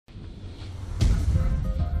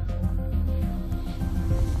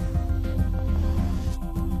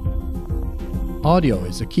Audio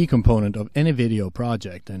is a key component of any video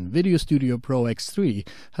project, and VideoStudio Pro X3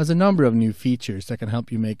 has a number of new features that can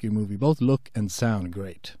help you make your movie both look and sound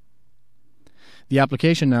great. The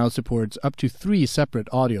application now supports up to 3 separate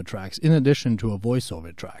audio tracks in addition to a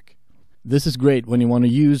voiceover track. This is great when you want to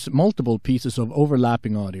use multiple pieces of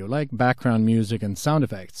overlapping audio like background music and sound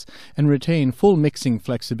effects and retain full mixing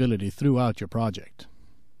flexibility throughout your project.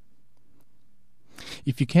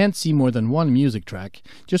 If you can't see more than one music track,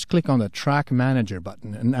 just click on the Track Manager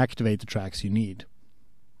button and activate the tracks you need.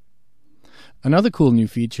 Another cool new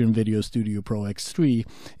feature in VideoStudio Pro X3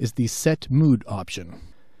 is the Set Mood option.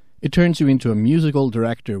 It turns you into a musical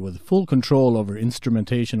director with full control over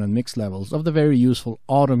instrumentation and mix levels of the very useful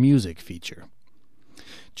Auto Music feature.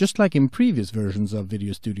 Just like in previous versions of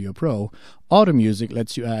VideoStudio Pro, Auto Music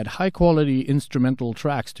lets you add high-quality instrumental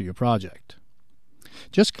tracks to your project.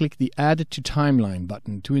 Just click the Add to Timeline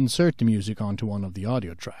button to insert the music onto one of the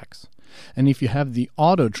audio tracks. And if you have the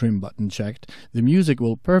Auto Trim button checked, the music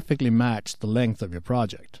will perfectly match the length of your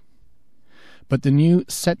project. But the new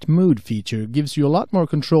Set Mood feature gives you a lot more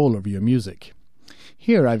control over your music.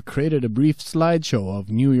 Here I've created a brief slideshow of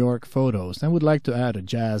New York photos and would like to add a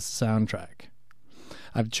jazz soundtrack.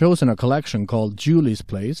 I've chosen a collection called Julie's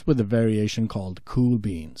Place with a variation called Cool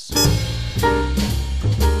Beans.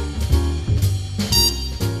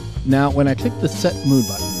 Now, when I click the Set Mood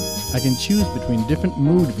button, I can choose between different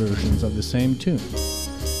mood versions of the same tune.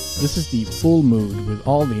 This is the full mood with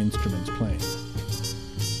all the instruments playing.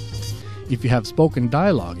 If you have spoken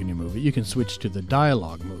dialogue in your movie, you can switch to the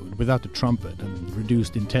dialogue mood without the trumpet and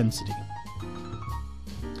reduced intensity.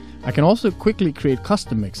 I can also quickly create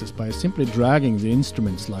custom mixes by simply dragging the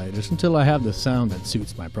instrument sliders until I have the sound that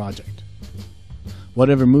suits my project.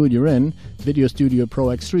 Whatever mood you're in, VideoStudio Pro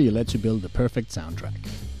X3 lets you build the perfect soundtrack.